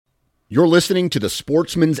You're listening to the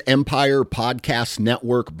Sportsman's Empire Podcast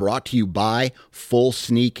Network, brought to you by Full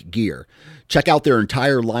Sneak Gear. Check out their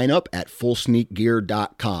entire lineup at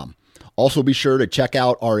fullsneakgear.com. Also be sure to check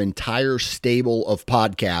out our entire stable of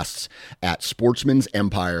podcasts at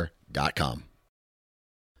sportsmansempire.com.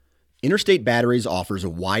 Interstate Batteries offers a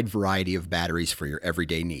wide variety of batteries for your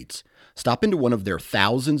everyday needs. Stop into one of their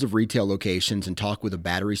thousands of retail locations and talk with a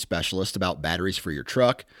battery specialist about batteries for your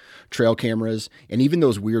truck, trail cameras, and even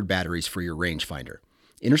those weird batteries for your rangefinder.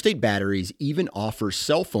 Interstate Batteries even offers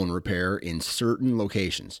cell phone repair in certain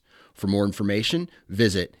locations. For more information,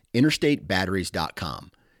 visit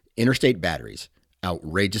interstatebatteries.com. Interstate Batteries,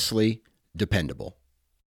 outrageously dependable.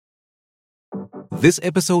 This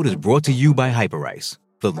episode is brought to you by Hyperice,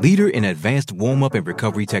 the leader in advanced warm-up and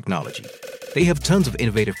recovery technology. They have tons of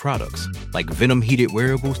innovative products, like Venom-heated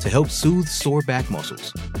wearables to help soothe sore back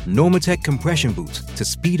muscles, Normatec compression boots to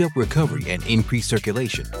speed up recovery and increase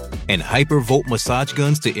circulation, and Hypervolt massage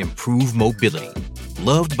guns to improve mobility.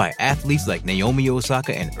 Loved by athletes like Naomi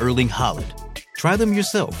Osaka and Erling Haaland. Try them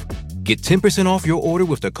yourself. Get 10% off your order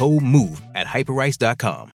with the code MOVE at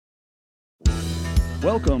hyperice.com.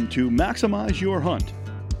 Welcome to Maximize Your Hunt,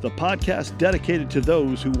 the podcast dedicated to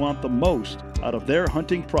those who want the most out of their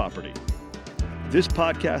hunting property. This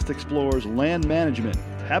podcast explores land management,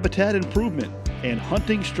 habitat improvement, and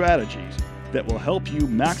hunting strategies that will help you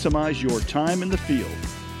maximize your time in the field.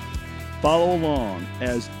 Follow along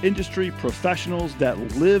as industry professionals that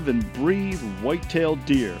live and breathe white-tailed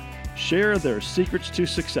deer share their secrets to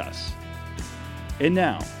success. And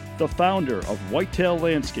now, the founder of Whitetail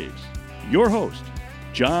Landscapes, your host,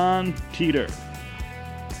 John Teeter.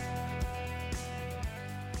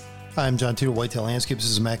 Hi, I'm John Teeter, Whitetail Landscapes.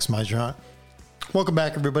 This is Maximize Your Hunt. Welcome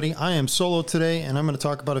back, everybody. I am solo today, and I'm going to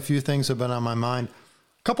talk about a few things that have been on my mind.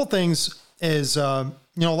 A couple things is, a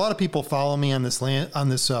lot of people follow me on this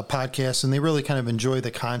podcast, and they really kind of enjoy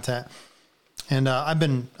the content. And I've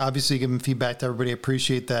been obviously giving feedback to everybody. I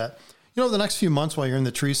appreciate that. The next few months while you're in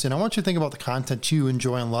the tree stand, I want you to think about the content you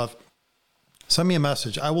enjoy and love. Send me a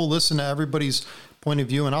message. I will listen to everybody's point of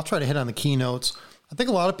view, and I'll try to hit on the keynotes. I think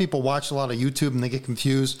a lot of people watch a lot of YouTube and they get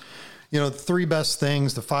confused. The 3 best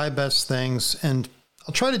things, the 5 best things. And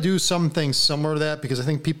I'll try to do some things similar to that because I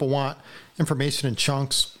think people want information in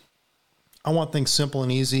chunks. I want things simple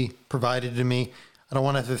and easy provided to me. I don't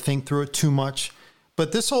want to have to think through it too much.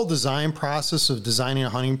 But this whole design process of designing a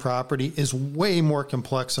hunting property is way more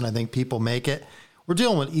complex than I think people make it. We're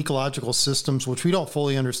dealing with ecological systems, which we don't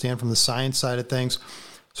fully understand from the science side of things.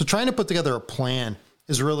 So trying to put together a plan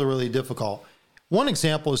is really, really difficult. One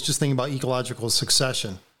example is just thinking about ecological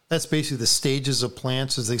succession. That's basically the stages of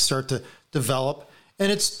plants as they start to develop.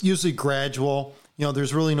 And it's usually gradual.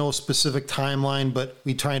 There's really no specific timeline, but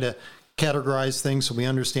we try to categorize things so we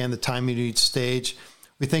understand the timing of each stage.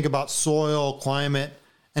 We think about soil, climate,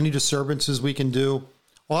 any disturbances we can do.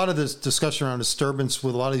 A lot of this discussion around disturbance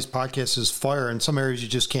with a lot of these podcasts is fire. In some areas, you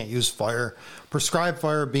just can't use fire. Prescribed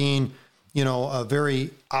fire being, a very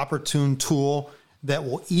opportune tool that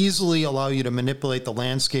will easily allow you to manipulate the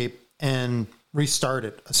landscape and restart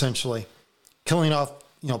it, essentially. Killing off,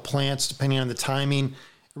 plants depending on the timing. It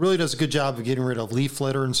really does a good job of getting rid of leaf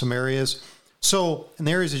litter in some areas. So in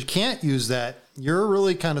the areas that you can't use that, you're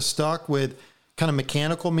really kind of stuck with kind of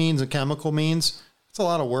mechanical means and chemical means. It's a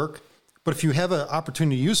lot of work. But if you have an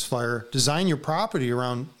opportunity to use fire, design your property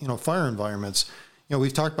around, fire environments.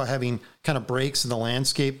 We've talked about having kind of breaks in the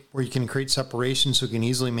landscape where you can create separation so you can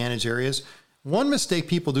easily manage areas. One mistake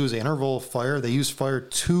people do is the interval of fire. They use fire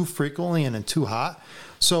too frequently and too hot.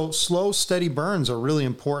 So slow, steady burns are really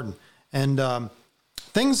important. And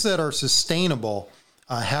things that are sustainable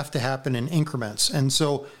have to happen in increments. And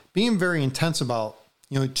so being very intense about,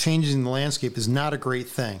 changing the landscape is not a great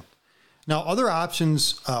thing. Now, other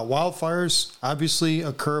options, wildfires obviously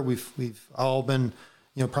occur. We've all been,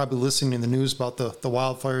 probably listening in the news about the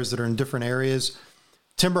wildfires that are in different areas.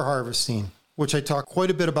 Timber harvesting, which I talk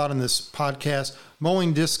quite a bit about in this podcast,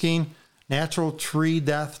 mowing, disking, natural tree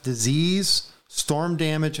death, disease, storm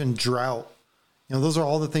damage, and drought. Those are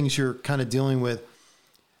all the things you're kind of dealing with.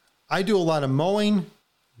 I do a lot of mowing,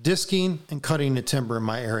 disking, and cutting the timber in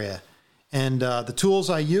my area. And the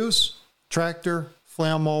tools I use, tractor,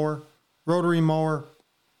 flail mower, rotary mower.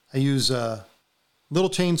 I use a little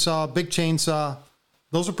chainsaw, big chainsaw.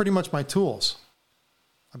 Those are pretty much my tools.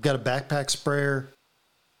 I've got a backpack sprayer.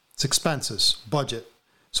 It's expenses, budget.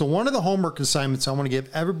 So one of the homework assignments I want to give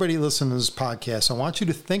everybody listening to this podcast, I want you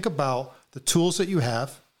to think about the tools that you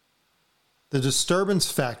have, the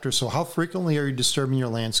disturbance factor. So how frequently are you disturbing your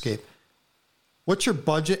landscape? What's your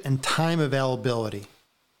budget and time availability?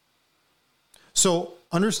 So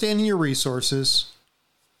understanding your resources,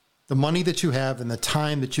 the money that you have and the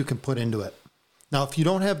time that you can put into it. Now, if you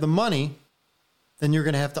don't have the money, then you're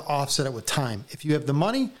going to have to offset it with time. If you have the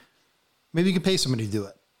money, maybe you can pay somebody to do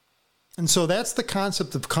it. And so that's the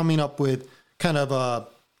concept of coming up with kind of a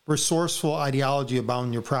resourceful ideology about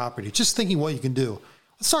your property, just thinking what you can do.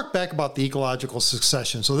 Let's talk back about the ecological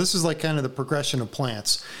succession. So this is like kind of the progression of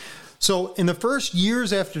plants. So in the first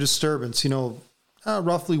years after disturbance,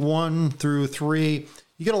 roughly 1 through 3,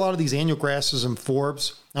 you get a lot of these annual grasses and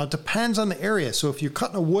forbs. Now, it depends on the area. So if you're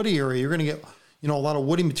cutting a woody area, you're going to get, a lot of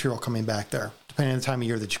woody material coming back there, depending on the time of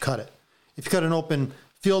year that you cut it. If you cut an open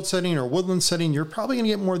field setting or woodland setting, you're probably going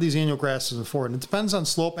to get more of these annual grasses and forbs. And it depends on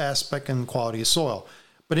slope, aspect, and quality of soil.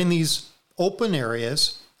 But in these open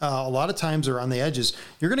areas, a lot of times or on the edges,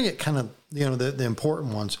 you're going to get kind of, the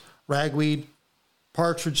important ones. Ragweed,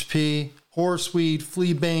 partridge pea, horseweed,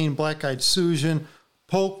 fleabane, black-eyed Susan,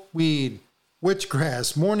 pokeweed,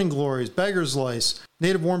 witchgrass, morning glories, beggar's lice,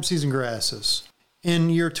 native warm season grasses.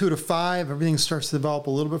 In year 2 to 5, everything starts to develop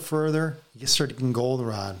a little bit further. You start getting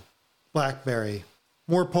goldenrod, blackberry,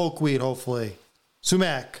 more pokeweed, hopefully,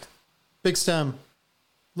 sumac, big stem,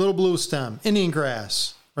 little blue stem, Indian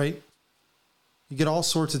grass, right? You get all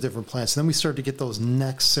sorts of different plants. And then we start to get those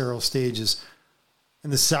next several stages.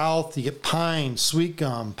 In the south, you get pine, sweet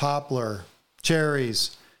gum, poplar,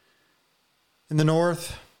 cherries. In the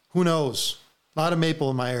north, who knows? A lot of maple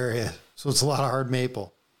in my area, so it's a lot of hard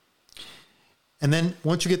maple. And then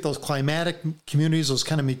once you get those climatic communities, those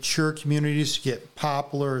kind of mature communities, you get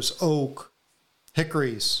poplars, oak,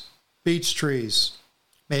 hickories, beech trees,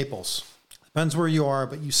 maples. Depends where you are,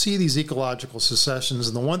 but you see these ecological successions.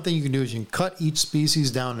 And the one thing you can do is you can cut each species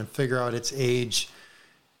down and figure out its age.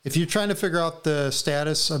 If you're trying to figure out the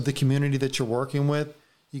status of the community that you're working with,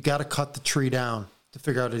 you got to cut the tree down to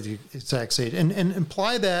figure out its exact age. And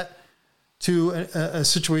apply that to a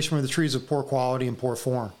situation where the tree is of poor quality and poor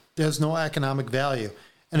form. There's no economic value.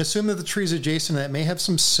 And assume that the trees adjacent to that may have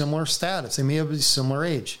some similar status. They may have a similar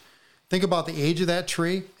age. Think about the age of that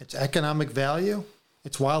tree, its economic value,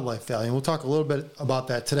 its wildlife value. And we'll talk a little bit about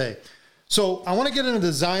that today. So I want to get into the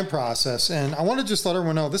design process, and I want to just let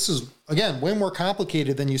everyone know this is, again, way more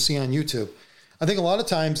complicated than you see on YouTube. I think a lot of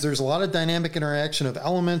times there's a lot of dynamic interaction of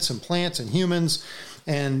elements and plants and humans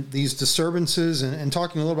and these disturbances and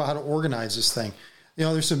talking a little about how to organize this thing.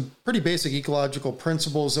 There's some pretty basic ecological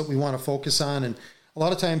principles that we want to focus on, and a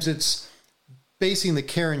lot of times it's basing the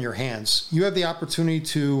care in your hands. You have the opportunity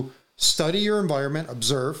to study your environment,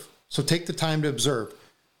 observe. So take the time to observe.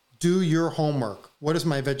 Do your homework. What is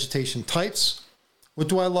my vegetation types? What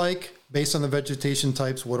do I like? Based on the vegetation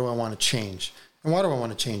types, what do I want to change? And why do I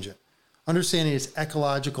want to change it? Understanding its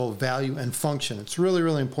ecological value and function. It's really,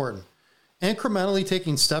 really important. Incrementally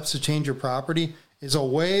taking steps to change your property is a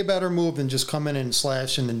way better move than just coming in and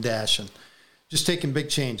slashing and dashing. Just taking big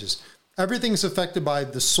changes. Everything's affected by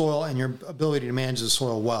the soil and your ability to manage the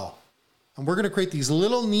soil well. And we're going to create these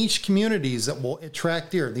little niche communities that will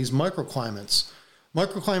attract deer, these microclimates.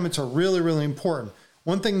 Microclimates are really, really important.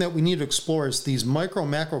 One thing that we need to explore is these micro,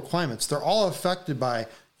 macro climates. They're all affected by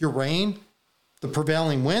your rain, the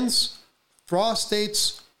prevailing winds, frost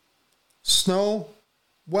dates, snow,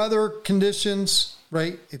 weather conditions,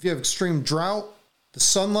 right? If you have extreme drought, the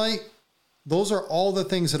sunlight, those are all the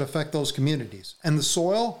things that affect those communities. And the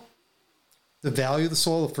soil, the value of the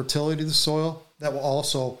soil, the fertility of the soil, that will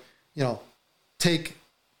also take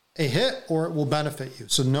a hit or it will benefit you.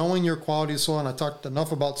 So knowing your quality of soil, and I talked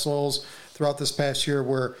enough about soils throughout this past year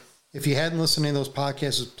where if you hadn't listened to those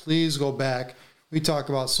podcasts, please go back. We talk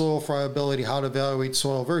about soil friability, how to evaluate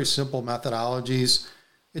soil, very simple methodologies.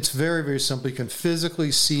 It's very, very simple. You can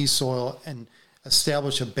physically see soil and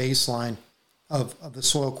establish a baseline of the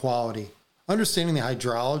soil quality. Understanding the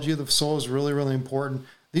hydrology of the soil is really, really important.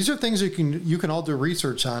 These are things you can all do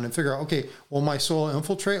research on and figure out, okay, will my soil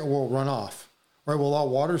infiltrate or will it run off? Right? Will all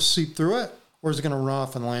water seep through it or is it going to run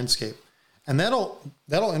off in the landscape? And that'll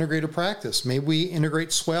integrate a practice. Maybe we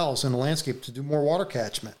integrate swales in the landscape to do more water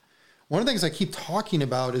catchment. One of the things I keep talking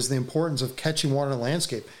about is the importance of catching water in the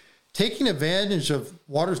landscape. Taking advantage of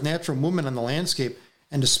water's natural movement on the landscape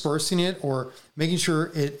and dispersing it or making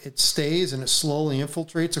sure it stays and it slowly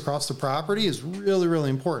infiltrates across the property is really, really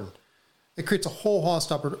important. It creates a whole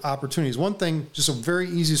host of opportunities. One thing, just a very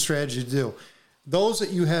easy strategy to do. Those that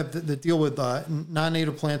you have that deal with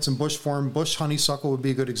non-native plants in bush form, bush honeysuckle would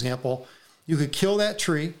be a good example. You could kill that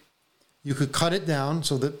tree. You could cut it down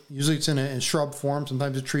so that usually it's in shrub form,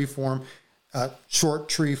 sometimes a tree form, short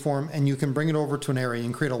tree form, and you can bring it over to an area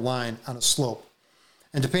and create a line on a slope.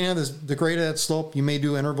 And depending on the grade of that slope, you may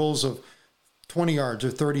do intervals of 20 yards or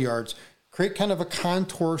 30 yards. Create kind of a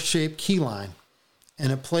contour-shaped key line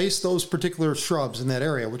and place those particular shrubs in that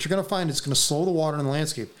area, what you're going to find is it's going to slow the water in the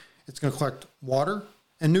landscape. It's going to collect water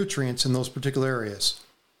and nutrients in those particular areas.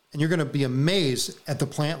 And you're going to be amazed at the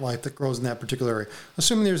plant life that grows in that particular area,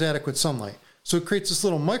 assuming there's adequate sunlight. So it creates this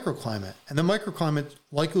little microclimate, and the microclimate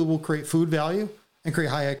likely will create food value and create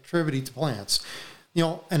high activity to plants.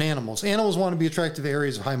 And animals. Animals want to be attractive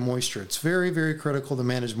areas of high moisture. It's very, very critical to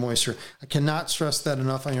manage moisture. I cannot stress that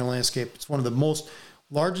enough on your landscape. It's one of the most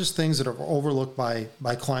largest things that are overlooked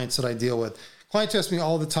by clients that I deal with. Clients ask me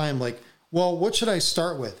all the time, like, well, what should I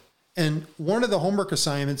start with? And one of the homework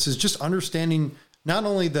assignments is just understanding not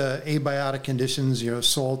only the abiotic conditions,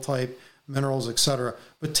 soil type, minerals, etc.,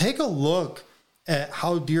 but take a look at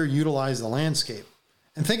how deer utilize the landscape.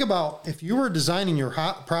 And think about, if you were designing your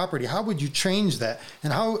property, how would you change that?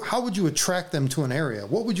 And how would you attract them to an area?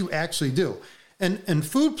 What would you actually do? And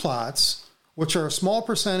food plots, which are a small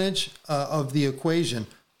percentage of the equation,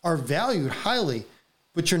 are valued highly,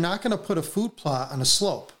 but you're not going to put a food plot on a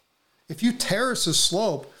slope. If you terrace a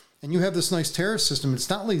slope and you have this nice terrace system, it's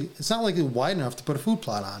not likely wide enough to put a food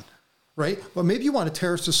plot on, right? But maybe you want to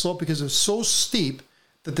terrace the slope because it's so steep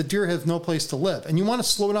that the deer have no place to live. And you want to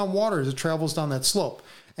slow down water as it travels down that slope.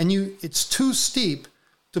 And it's too steep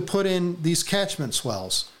to put in these catchment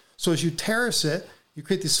swells. So as you terrace it, you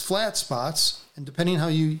create these flat spots, and depending how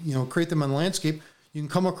you create them on the landscape, you can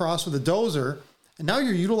come across with a dozer, and now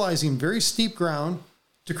you're utilizing very steep ground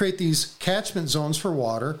to create these catchment zones for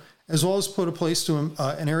water, as well as put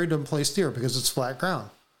an area to place deer because it's flat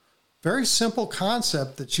ground. Very simple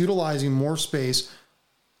concept that's utilizing more space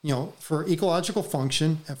for ecological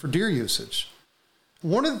function and for deer usage.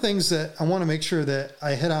 One of the things that I want to make sure that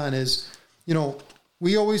I hit on is,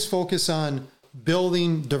 we always focus on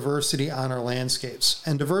building diversity on our landscapes.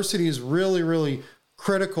 And diversity is really, really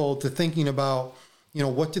critical to thinking about,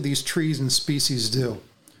 what do these trees and species do?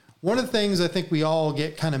 One of the things I think we all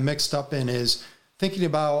get kind of mixed up in is thinking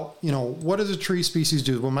about, what does a tree species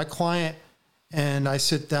do? When my client and I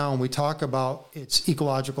sit down, we talk about its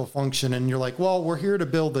ecological function, and you're like, well, we're here to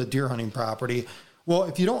build a deer hunting property. Well,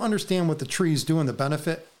 if you don't understand what the trees do and the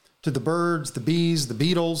benefit to the birds, the bees, the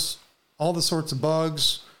beetles, all the sorts of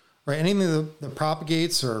bugs, right? Anything that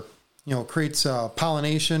propagates or, creates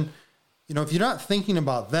pollination, if you're not thinking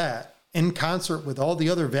about that in concert with all the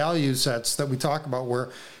other value sets that we talk about, where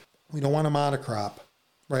we don't want a monocrop,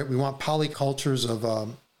 right? We want polycultures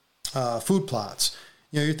of food plots.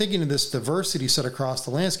 You're thinking of this diversity set across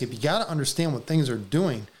the landscape. You got to understand what things are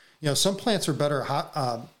doing. Some plants are better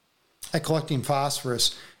at collecting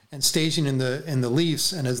phosphorus and staging in the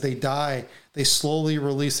leaves, and as they die, they slowly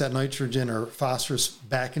release that nitrogen or phosphorus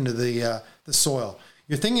back into the soil.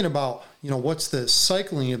 You're thinking about what's the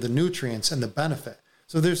cycling of the nutrients and the benefit.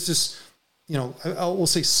 So there's this, we'll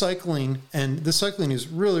say cycling, and the cycling is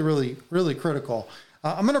really, really, really critical.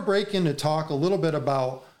 I'm going to break in to talk a little bit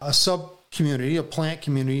about a sub-community, a plant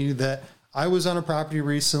community that I was on a property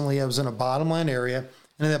recently. I was in a bottomland area,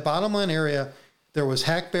 and in that bottomland area, there was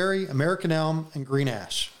hackberry, American elm, and green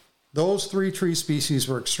ash. Those three tree species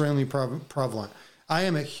were extremely prevalent. I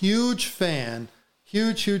am a huge fan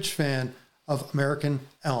of American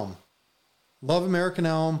elm. Love American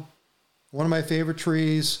elm, one of my favorite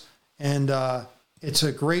trees, and it's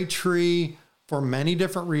a great tree for many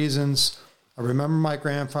different reasons. I remember my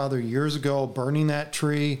grandfather years ago burning that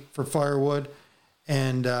tree for firewood,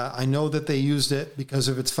 and I know that they used it because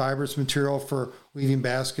of its fibrous material for weaving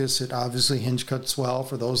baskets. It obviously hinge cuts well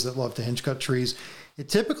for those that love to hinge cut trees. It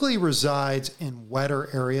typically resides in wetter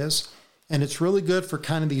areas, and it's really good for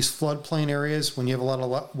kind of these floodplain areas when you have a lot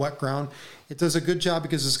of wet ground. It does a good job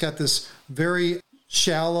because it's got this very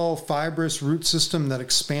shallow fibrous root system that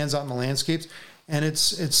expands out in the landscapes, and it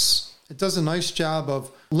does a nice job of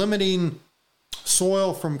limiting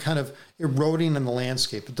soil from kind of eroding in the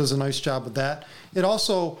landscape. It does a nice job of that. It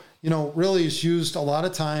also, really is used a lot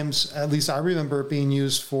of times, at least I remember it being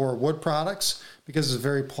used for wood products because it's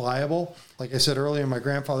very pliable. Like I said earlier, my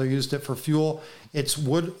grandfather used it for fuel. It's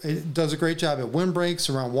wood. It does a great job at windbreaks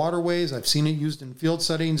around waterways. I've seen it used in field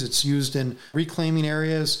settings. It's used in reclaiming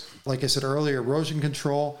areas. Like I said earlier, erosion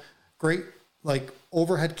control, great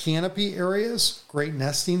overhead canopy areas, great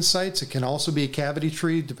nesting sites. It can also be a cavity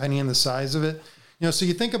tree depending on the size of it. So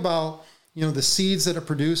you think about, the seeds that it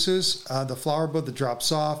produces, the flower bud that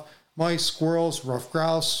drops off, mice, squirrels, rough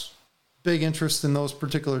grouse, big interest in those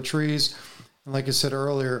particular trees. And like I said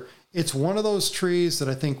earlier, it's one of those trees that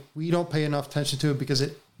I think we don't pay enough attention to because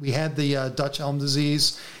we had the Dutch elm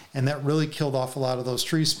disease, and that really killed off a lot of those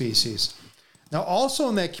tree species. Now, also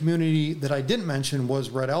in that community that I didn't mention was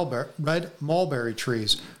red mulberry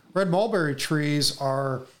trees. Red mulberry trees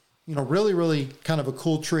are, really, really kind of a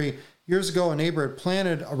cool tree. years ago, a neighbor had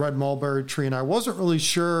planted a red mulberry tree, and I wasn't really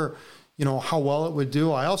sure, how well it would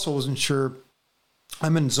do. I also wasn't sure.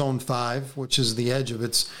 I'm in zone 5, which is the edge of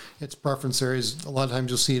its preference areas. A lot of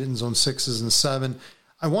times you'll see it in zone 6s and 7.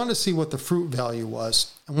 I wanted to see what the fruit value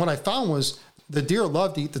was. And what I found was the deer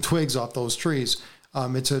love to eat the twigs off those trees.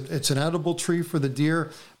 It's an edible tree for the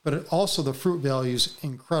deer, but also the fruit value is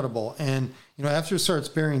incredible. And, after it starts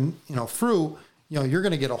bearing, fruit, you're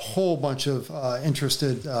going to get a whole bunch of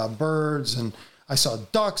interested birds, and I saw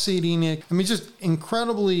ducks eating it. I mean, just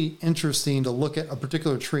incredibly interesting to look at a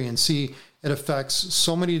particular tree and see it affects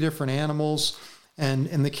so many different animals. And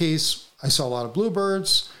in the case, I saw a lot of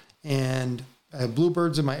bluebirds, and I have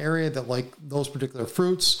bluebirds in my area that like those particular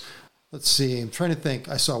fruits. Let's see, I'm trying to think.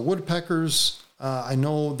 I saw woodpeckers. I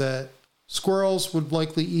know that squirrels would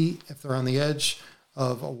likely eat if they're on the edge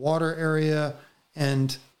of a water area.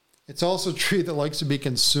 And it's also a tree that likes to be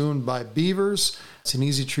consumed by beavers. It's an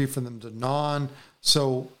easy tree for them to gnaw on.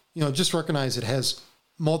 So, just recognize it has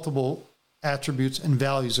multiple attributes and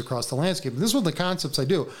values across the landscape. And this is one of the concepts I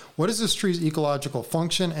do. What is this tree's ecological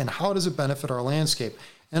function, and how does it benefit our landscape?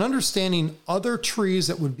 And understanding other trees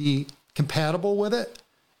that would be compatible with it,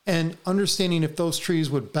 and understanding if those trees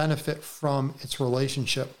would benefit from its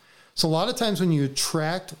relationship. So a lot of times when you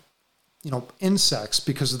attract, insects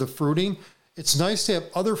because of the fruiting, it's nice to have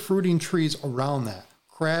other fruiting trees around that.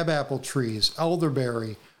 Crabapple trees,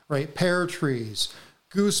 elderberry, right? Pear trees,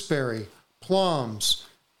 gooseberry, plums,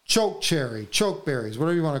 chokecherry, chokeberries,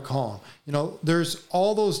 whatever you want to call them. There's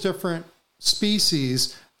all those different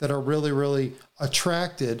species that are really, really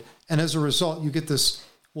attracted. And as a result, you get this,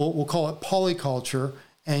 we'll call it polyculture,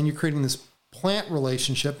 and you're creating this plant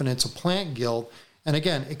relationship, and it's a plant guild. And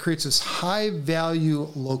again, it creates this high value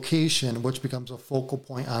location, which becomes a focal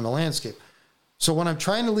point on the landscape. So what I'm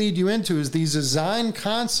trying to lead you into is these design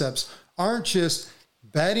concepts aren't just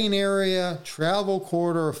bedding area, travel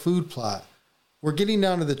corridor, or food plot. We're getting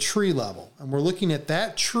down to the tree level, and we're looking at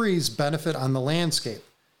that tree's benefit on the landscape.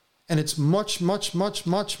 And it's much, much, much,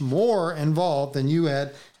 much more involved than you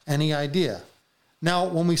had any idea. Now,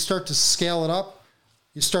 when we start to scale it up,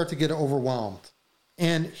 you start to get overwhelmed.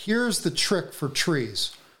 And here's the trick for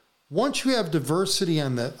trees. Once you have diversity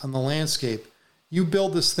on the landscape, you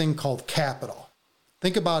build this thing called capital.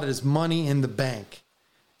 Think about it as money in the bank.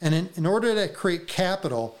 And in order to create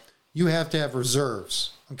capital, you have to have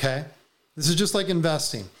reserves, okay? This is just like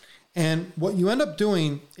investing. And what you end up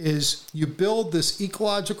doing is you build this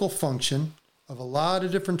ecological function of a lot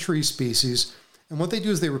of different tree species, and what they do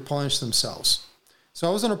is they replenish themselves. So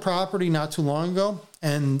I was on a property not too long ago,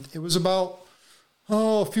 and it was about,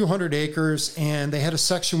 a few hundred acres, and they had a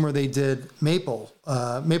section where they did maple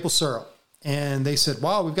syrup. And they said,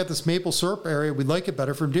 wow, we've got this maple syrup area. We'd like it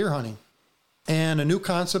better for deer hunting. And a new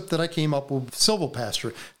concept that I came up with,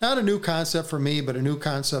 silvopasture. Not a new concept for me, but a new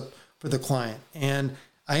concept for the client. And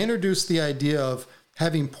I introduced the idea of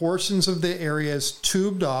having portions of the areas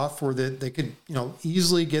tubed off where they could,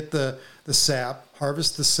 easily get the sap,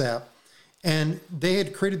 harvest the sap. And they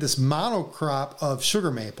had created this monocrop of sugar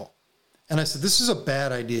maple. And I said, this is a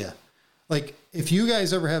bad idea. Like, if you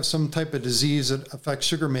guys ever have some type of disease that affects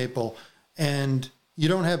sugar maple and you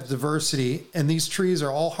don't have diversity, and these trees are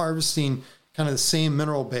all harvesting kind of the same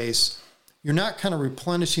mineral base, you're not kind of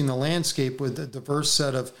replenishing the landscape with a diverse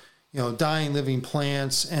set of, dying living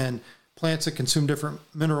plants and plants that consume different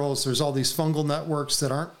minerals. There's all these fungal networks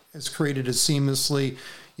that aren't as created as seamlessly.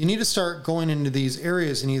 You need to start going into these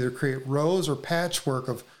areas and either create rows or patchwork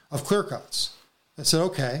of clear cuts. I said,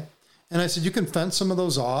 okay. And I said, you can fence some of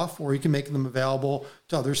those off, or you can make them available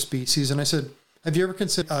to other species. And I said, have you ever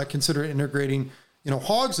considered integrating,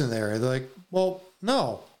 hogs in there? They're like, well,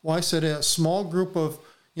 no. Well, I said a small group of,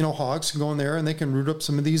 hogs can go in there and they can root up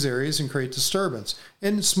some of these areas and create disturbance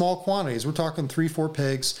in small quantities. We're talking 3-4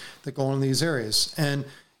 pigs that go in these areas. And,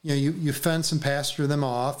 you fence and pasture them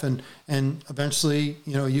off, and eventually,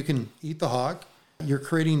 you can eat the hog. You're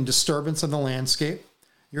creating disturbance on the landscape.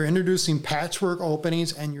 You're introducing patchwork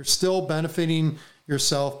openings, and you're still benefiting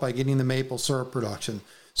yourself by getting the maple syrup production.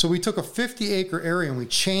 So we took a 50-acre area and we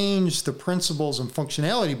changed the principles and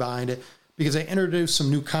functionality behind it because I introduced some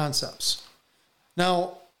new concepts.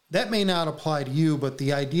 Now, that may not apply to you, but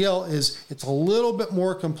the ideal is it's a little bit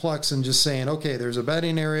more complex than just saying, okay, there's a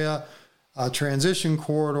bedding area, a transition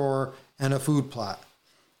corridor, and a food plot.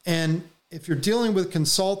 And if you're dealing with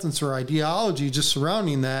consultants or ideology just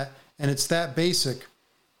surrounding that, and it's that basic,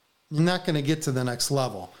 you're not going to get to the next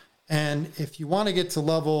level. And if you want to get to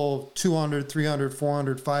level 200, 300,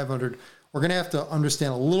 400, 500, we're going to have to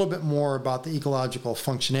understand a little bit more about the ecological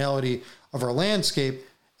functionality of our landscape.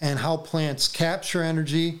 and how plants capture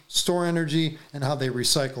energy, store energy, and how they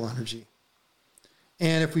recycle energy.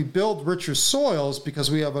 And if we build richer soils, because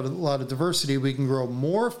we have a lot of diversity, we can grow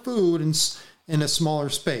more food in a smaller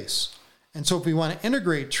space. And so if we want to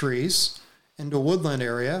integrate trees into a woodland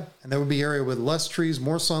area, and that would be an area with less trees,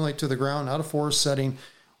 more sunlight to the ground, not a forest setting,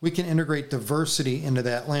 we can integrate diversity into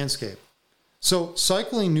that landscape. So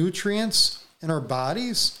cycling nutrients in our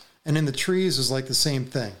bodies and in the trees is like the same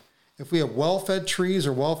thing. If we have well-fed trees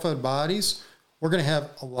or well-fed bodies, we're going to have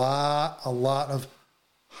a lot of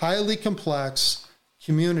highly complex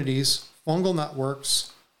communities, fungal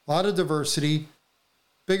networks, a lot of diversity,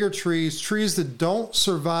 bigger trees that don't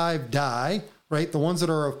survive die, right? The ones that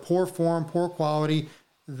are of poor form, poor quality,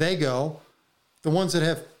 they go. The ones that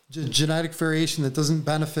have genetic variation that doesn't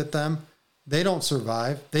benefit them, they don't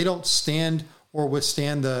survive. They don't stand or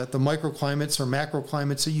withstand the microclimates or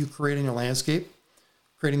macroclimates that you create in your landscape,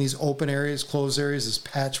 creating these open areas, closed areas, this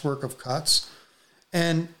patchwork of cuts.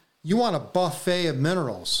 And you want a buffet of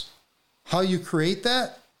minerals. How you create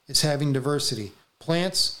that is having diversity.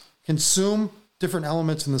 Plants consume different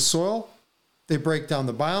elements in the soil. They break down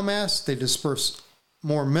the biomass. They disperse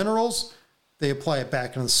more minerals. They apply it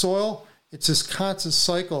back into the soil. It's this constant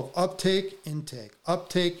cycle of uptake, intake,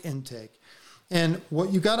 uptake, intake. And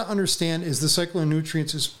what you got to understand is the cycle of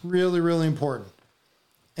nutrients is really, really important.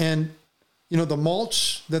 And the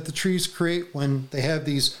mulch that the trees create when they have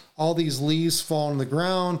all these leaves fall on the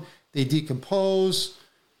ground, they decompose,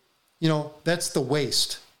 that's the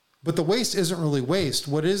waste. But the waste isn't really waste.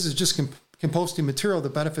 What it is just composting material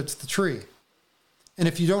that benefits the tree. And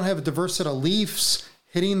if you don't have a diverse set of leaves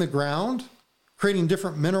hitting the ground, creating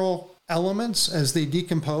different mineral elements as they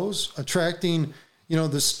decompose, attracting,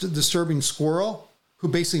 this disturbing squirrel who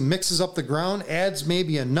basically mixes up the ground, adds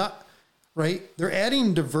maybe a nut, right? They're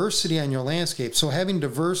adding diversity on your landscape. So having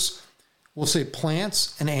diverse, we'll say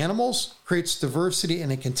plants and animals creates diversity, and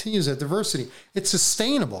it continues that diversity. It's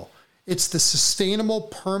sustainable. It's the sustainable,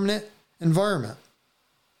 permanent environment.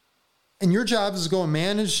 And your job is to go and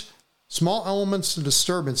manage small elements of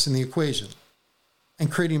disturbance in the equation and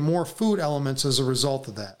creating more food elements as a result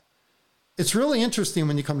of that. It's really interesting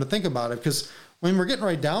when you come to think about it, because when we're getting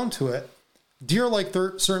right down to it, deer like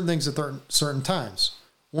certain things at certain times.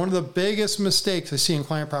 One of the biggest mistakes I see in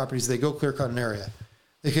client properties, they go clear cut an area.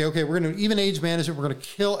 They say, okay, we're going to even age management. We're going to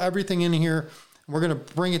kill everything in here, and we're going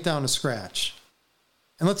to bring it down to scratch.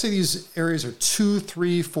 And let's say these areas are 2,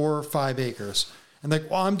 3, 4, 5 acres. And like,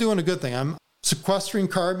 well, I'm doing a good thing. I'm sequestering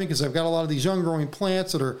carbon because I've got a lot of these young growing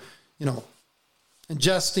plants that are,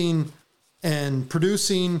 ingesting and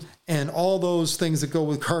producing and all those things that go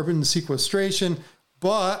with carbon sequestration.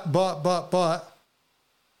 But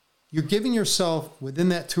you're giving yourself within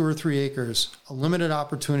that 2 or 3 acres a limited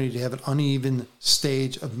opportunity to have an uneven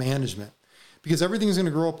stage of management, because everything's going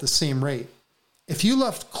to grow up the same rate. If you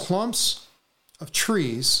left clumps of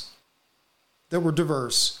trees that were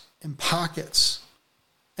diverse in pockets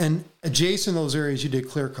and adjacent to those areas you did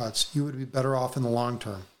clear cuts, you would be better off in the long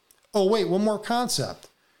term. Oh, wait, one more concept.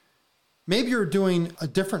 Maybe you're doing a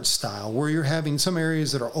different style where you're having some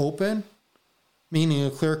areas that are open, meaning a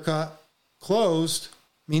clear cut, closed,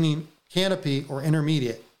 meaning canopy, or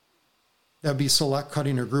intermediate. That would be select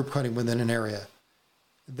cutting or group cutting within an area.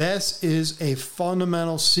 This is a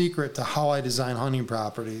fundamental secret to how I design hunting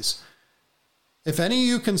properties. If any of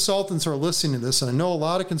you consultants are listening to this, and I know a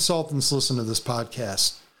lot of consultants listen to this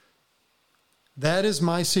podcast, that is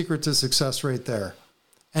my secret to success right there.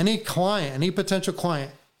 Any client, any potential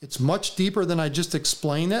client, it's much deeper than I just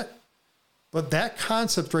explained it, but that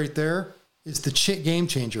concept right there is the game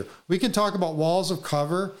changer. We can talk about walls of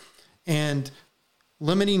cover and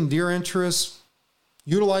limiting deer interest,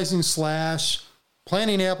 utilizing slash,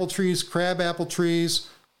 planting apple trees, crab apple trees,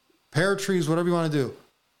 pear trees, whatever you want to do.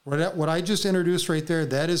 What I just introduced right there,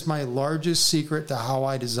 that is my largest secret to how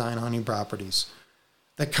I design hunting properties.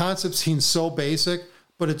 That concept seems so basic,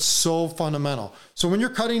 but it's so fundamental. So when you're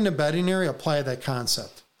cutting the bedding area, apply that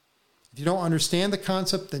concept. If you don't understand the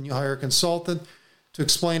concept, then you hire a consultant to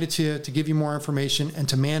explain it to you, to give you more information, and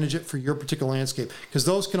to manage it for your particular landscape, because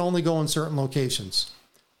those can only go in certain locations.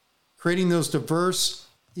 Creating those diverse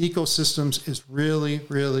ecosystems is really,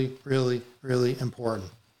 really, really, really important.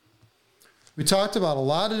 We talked about a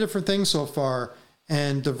lot of different things so far,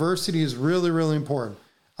 and diversity is really, really important.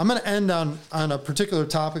 I'm going to end on a particular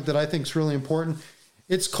topic that I think is really important.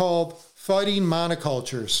 It's called fighting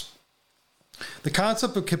monocultures. The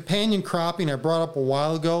concept of companion cropping I brought up a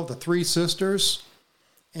while ago, the 3 sisters.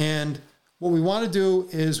 And what we want to do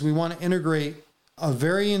is we want to integrate a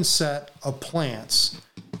varying set of plants.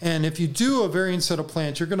 And if you do a varying set of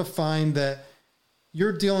plants, you're going to find that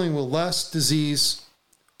you're dealing with less disease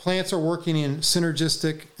plants are working in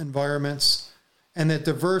synergistic environments, and that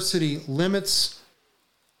diversity limits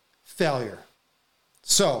failure.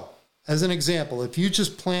 So, as an example, if you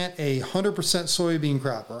just plant a 100% soybean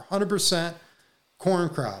crop or 100% corn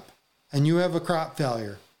crop and you have a crop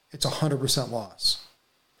failure, it's 100% loss.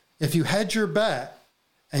 If you hedge your bet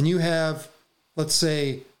and you have, let's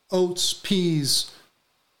say, oats, peas,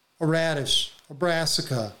 a radish, a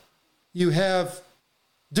brassica, you have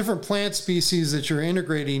different plant species that you're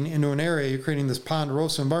integrating into an area, you're creating this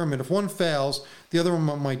ponderosa environment. If one fails, the other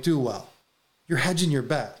one might do well. You're hedging your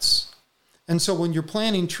bets. And so when you're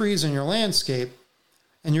planting trees in your landscape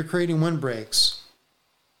and you're creating windbreaks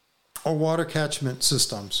or water catchment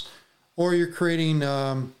systems, or you're creating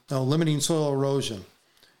limiting soil erosion,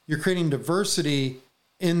 you're creating diversity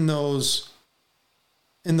in those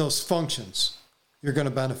functions, you're going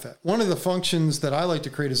to benefit. One of the functions that I like to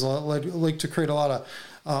create is I like to create a lot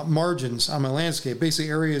of margins on my landscape,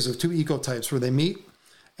 basically areas of two ecotypes where they meet.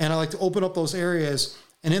 And I like to open up those areas.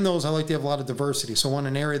 And in those, I like to have a lot of diversity. So I want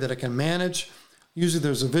an area that I can manage. Usually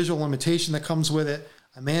there's a visual limitation that comes with it.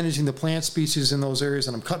 I'm managing the plant species in those areas,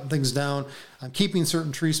 and I'm cutting things down. I'm keeping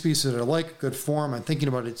certain tree species that are like good form. I'm thinking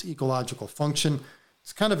about its ecological function.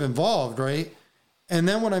 It's kind of involved, right? And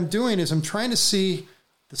then what I'm doing is I'm trying to see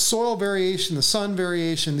the soil variation, the sun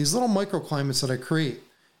variation, these little microclimates that I create.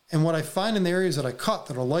 And what I find in the areas that I cut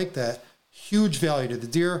that are like that, huge value to the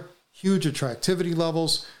deer, huge attractivity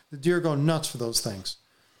levels. The deer go nuts for those things.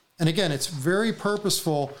 And again, it's very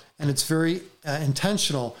purposeful and it's very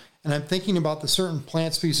intentional. And I'm thinking about the certain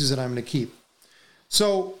plant species that I'm going to keep.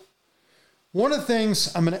 So one of the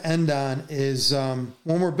things I'm going to end on is when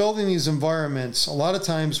we're building these environments, a lot of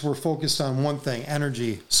times we're focused on one thing: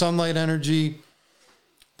 energy, sunlight energy,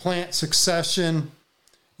 plant succession,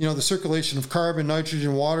 the circulation of carbon,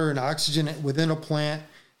 nitrogen, water, and oxygen within a plant,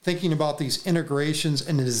 thinking about these integrations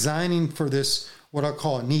and designing for this, what I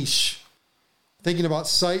call a niche. Thinking about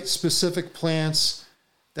site-specific plants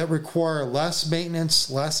that require less maintenance,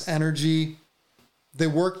 less energy. They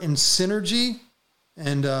work in synergy,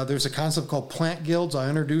 and there's a concept called plant guilds. I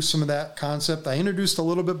introduced some of that concept. I introduced a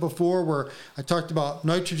little bit before where I talked about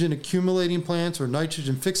nitrogen accumulating plants or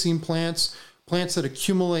nitrogen fixing plants, plants that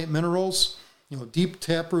accumulate minerals, deep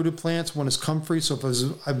tap-rooted plants when it's comfrey. So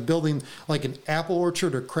if I'm building like an apple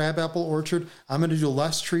orchard or crab apple orchard, I'm going to do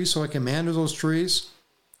less trees so I can manage those trees.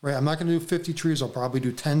 Right, I'm not going to do 50 trees. I'll probably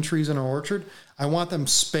do 10 trees in an orchard. I want them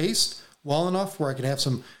spaced well enough where I can have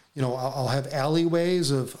some, I'll have alleyways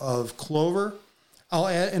of clover. I'll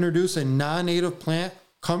introduce a non-native plant,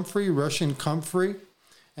 comfrey, Russian comfrey.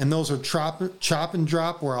 And those are chop and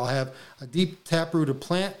drop, where I'll have a deep tap-rooted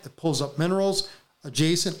plant that pulls up minerals.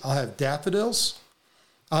 Adjacent, I'll have daffodils.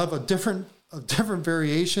 I'll have a different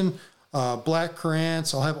variation, black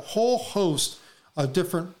currants. I'll have a whole host of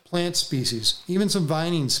different plant species, even some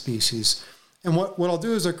vining species. And what I'll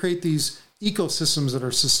do is I'll create these ecosystems that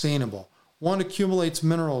are sustainable. One accumulates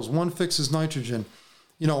minerals, one fixes nitrogen,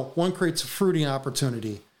 one creates a fruiting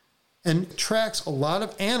opportunity, and attracts a lot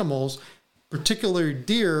of animals, particularly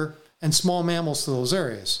deer and small mammals, to those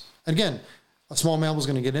areas. Again, a small mammal is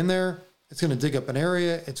going to get in there, it's going to dig up an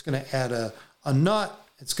area, it's going to add a nut,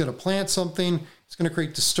 it's going to plant something, it's going to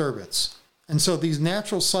create disturbance. And so these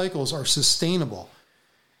natural cycles are sustainable.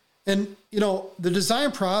 And, the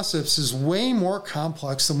design process is way more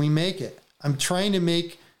complex than we make it. I'm trying to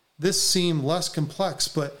make this seem less complex,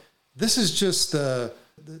 but this is just the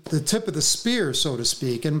tip of the spear, so to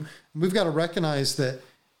speak. And we've got to recognize that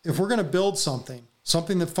if we're going to build something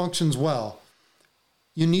that functions well,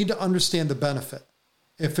 you need to understand the benefit.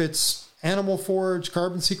 If it's animal forage,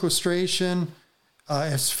 carbon sequestration,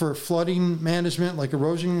 as for flooding management, like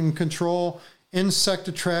erosion control, insect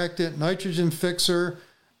attractant, nitrogen fixer,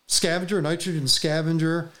 scavenger, nitrogen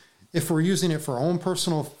scavenger. If we're using it for our own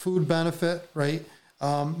personal food benefit, right?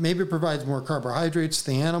 Maybe it provides more carbohydrates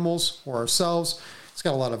to the animals or ourselves. It's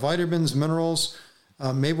got a lot of vitamins, minerals.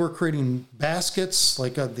 Maybe we're creating baskets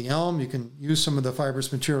like the elm. You can use some of the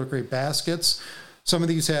fibrous material to create baskets. Some of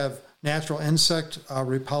these have natural insect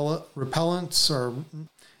repellents, or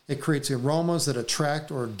it creates aromas that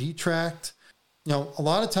attract or detract. A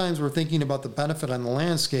lot of times we're thinking about the benefit on the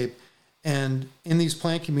landscape, and in these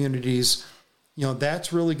plant communities,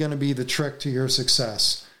 that's really going to be the trick to your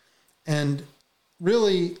success. And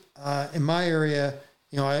really, in my area,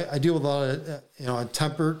 I deal with a lot of,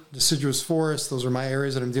 temperate deciduous forests. Those are my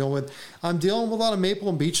areas that I'm dealing with. I'm dealing with a lot of maple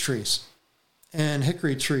and beech trees and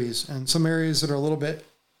hickory trees, and some areas that are a little bit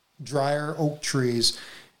drier, oak trees.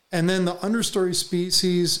 And then the understory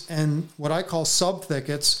species and what I call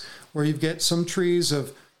sub-thickets, where you get some trees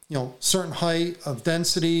of, certain height, of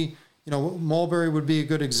density. mulberry would be a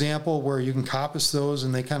good example where you can coppice those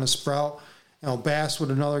and they kind of sprout. Bass would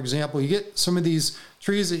another example. You get some of these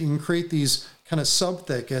trees that you can create these kind of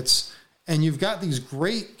sub-thickets, and you've got these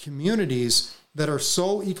great communities that are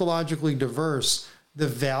so ecologically diverse. The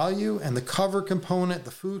value and the cover component,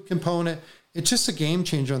 the food component, it's just a game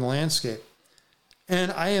changer on the landscape.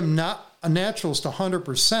 And I am not a naturalist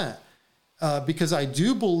 100%. Because I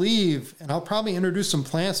do believe, and I'll probably introduce some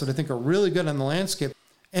plants that I think are really good on the landscape.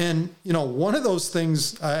 And, one of those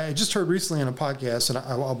things I just heard recently on a podcast, and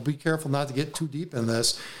I'll be careful not to get too deep in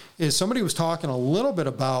this, is somebody was talking a little bit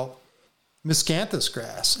about miscanthus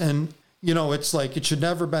grass. And, it's like it should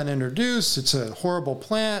never been introduced. It's a horrible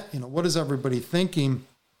plant. What is everybody thinking?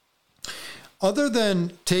 Other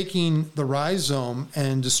than taking the rhizome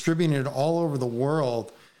and distributing it all over the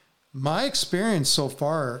world, my experience so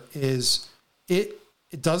far is it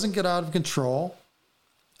doesn't get out of control.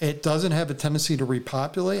 It doesn't have a tendency to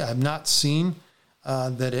repopulate. I've not seen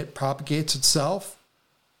that it propagates itself.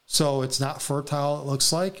 So it's not fertile, it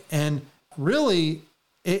looks like. And really,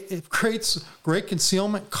 it creates great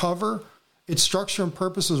concealment cover. Its structure and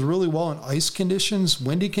purpose is really well in ice conditions,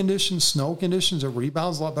 windy conditions, snow conditions. It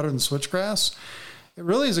rebounds a lot better than switchgrass. It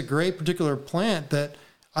really is a great particular plant that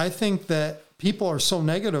I think that people are so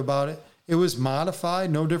negative about it. It was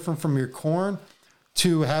modified, no different from your corn,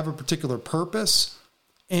 to have a particular purpose.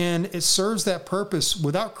 And it serves that purpose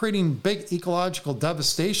without creating big ecological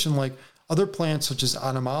devastation like other plants such as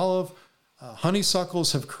autumn olive,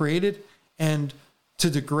 honeysuckles have created. And to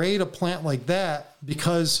degrade a plant like that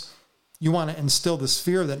because you want to instill this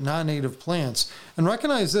fear that non-native plants, and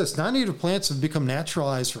recognize this, non-native plants have become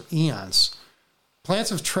naturalized for eons.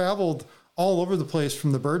 Plants have traveled all over the place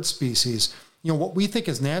from the bird species. What we think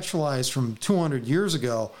is naturalized from 200 years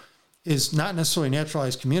ago is not necessarily a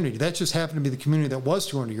naturalized community. That just happened to be the community that was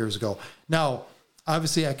 200 years ago. Now,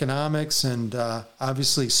 obviously economics and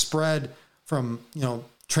obviously spread from,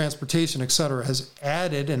 transportation, et cetera, has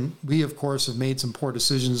added, and we, of course, have made some poor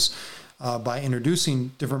decisions by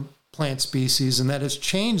introducing different plant species, and that has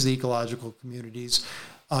changed the ecological communities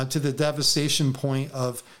to the devastation point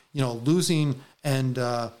of, losing and,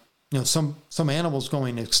 some animals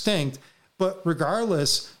going extinct. But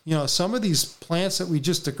regardless, some of these plants that we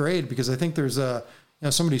just degrade, because I think there's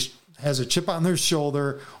somebody has a chip on their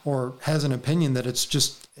shoulder or has an opinion that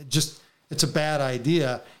it's a bad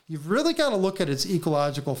idea. You've really got to look at its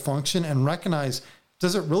ecological function and recognize,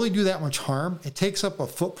 does it really do that much harm? It takes up a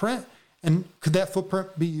footprint. And could that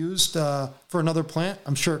footprint be used for another plant?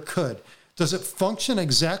 I'm sure it could. Does it function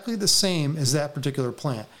exactly the same as that particular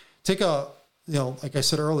plant? Take like I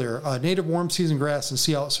said earlier, a native warm season grass and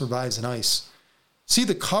see how it survives in ice. See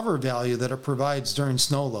the cover value that it provides during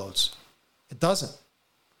snow loads. It doesn't.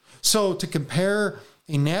 So to compare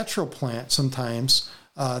a natural plant sometimes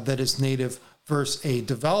that is native versus a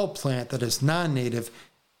developed plant that is non-native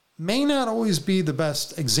may not always be the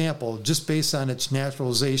best example just based on its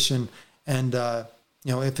naturalization and,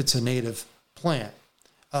 if it's a native plant.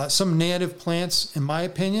 Some native plants, in my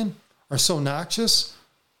opinion, are so noxious.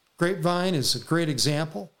 Grapevine is a great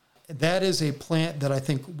example. That is a plant that I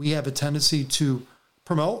think we have a tendency to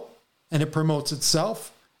promote, and it promotes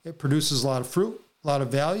itself. It produces a lot of fruit, a lot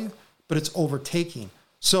of value, but it's overtaking.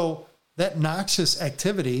 So that noxious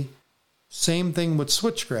activity, same thing with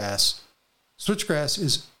switchgrass. Switchgrass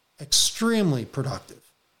is extremely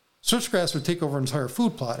productive. Switchgrass would take over an entire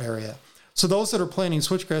food plot area. So those that are planting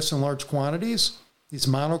switchgrass in large quantities, these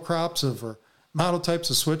monocrops or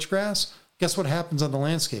monotypes of switchgrass, guess what happens on the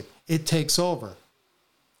landscape? It takes over.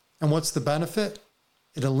 And what's the benefit?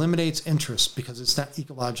 It eliminates interest because it's not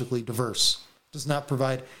ecologically diverse. It does not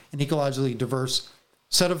provide an ecologically diverse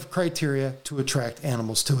set of criteria to attract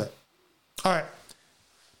animals to it. All right.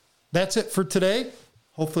 That's it for today.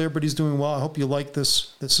 Hopefully everybody's doing well. I hope you like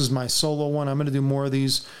this. This is my solo one. I'm going to do more of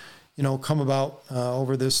these, come about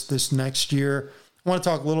over this next year. I want to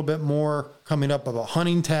talk a little bit more coming up about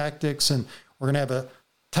hunting tactics, and we're going to have a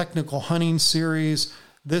technical hunting series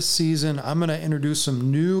this season. I'm going to introduce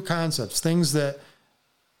some new concepts, things that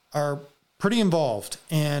are pretty involved.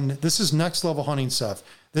 And this is next level hunting stuff.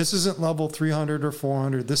 This isn't level 300 or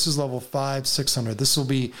 400. This is level 500, 600. This will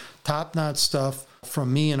be top-notch stuff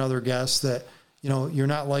from me and other guests that, you're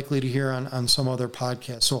not likely to hear on some other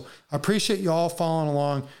podcast. So I appreciate you all following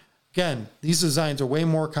along. Again, these designs are way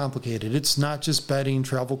more complicated. It's not just bedding,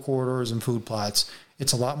 travel corridors, and food plots.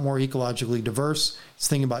 It's a lot more ecologically diverse. It's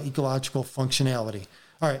thinking about ecological functionality.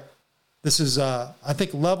 All right. This is, I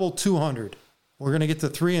think, level 200. We're going to get to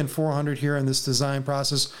 300 and 400 here in this design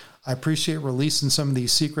process. I appreciate releasing some of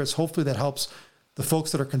these secrets. Hopefully that helps the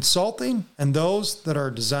folks that are consulting and those that are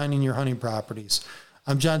designing your hunting properties.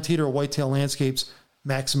 I'm John Teeter of Whitetail Landscapes.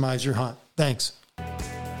 Maximize your hunt. Thanks.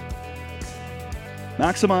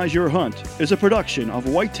 Maximize Your Hunt is a production of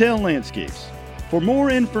Whitetail Landscapes. For more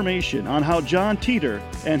information on how John Teeter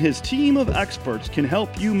and his team of experts can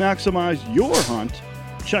help you maximize your hunt,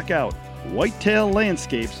 check out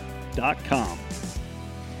whitetaillandscapes.com.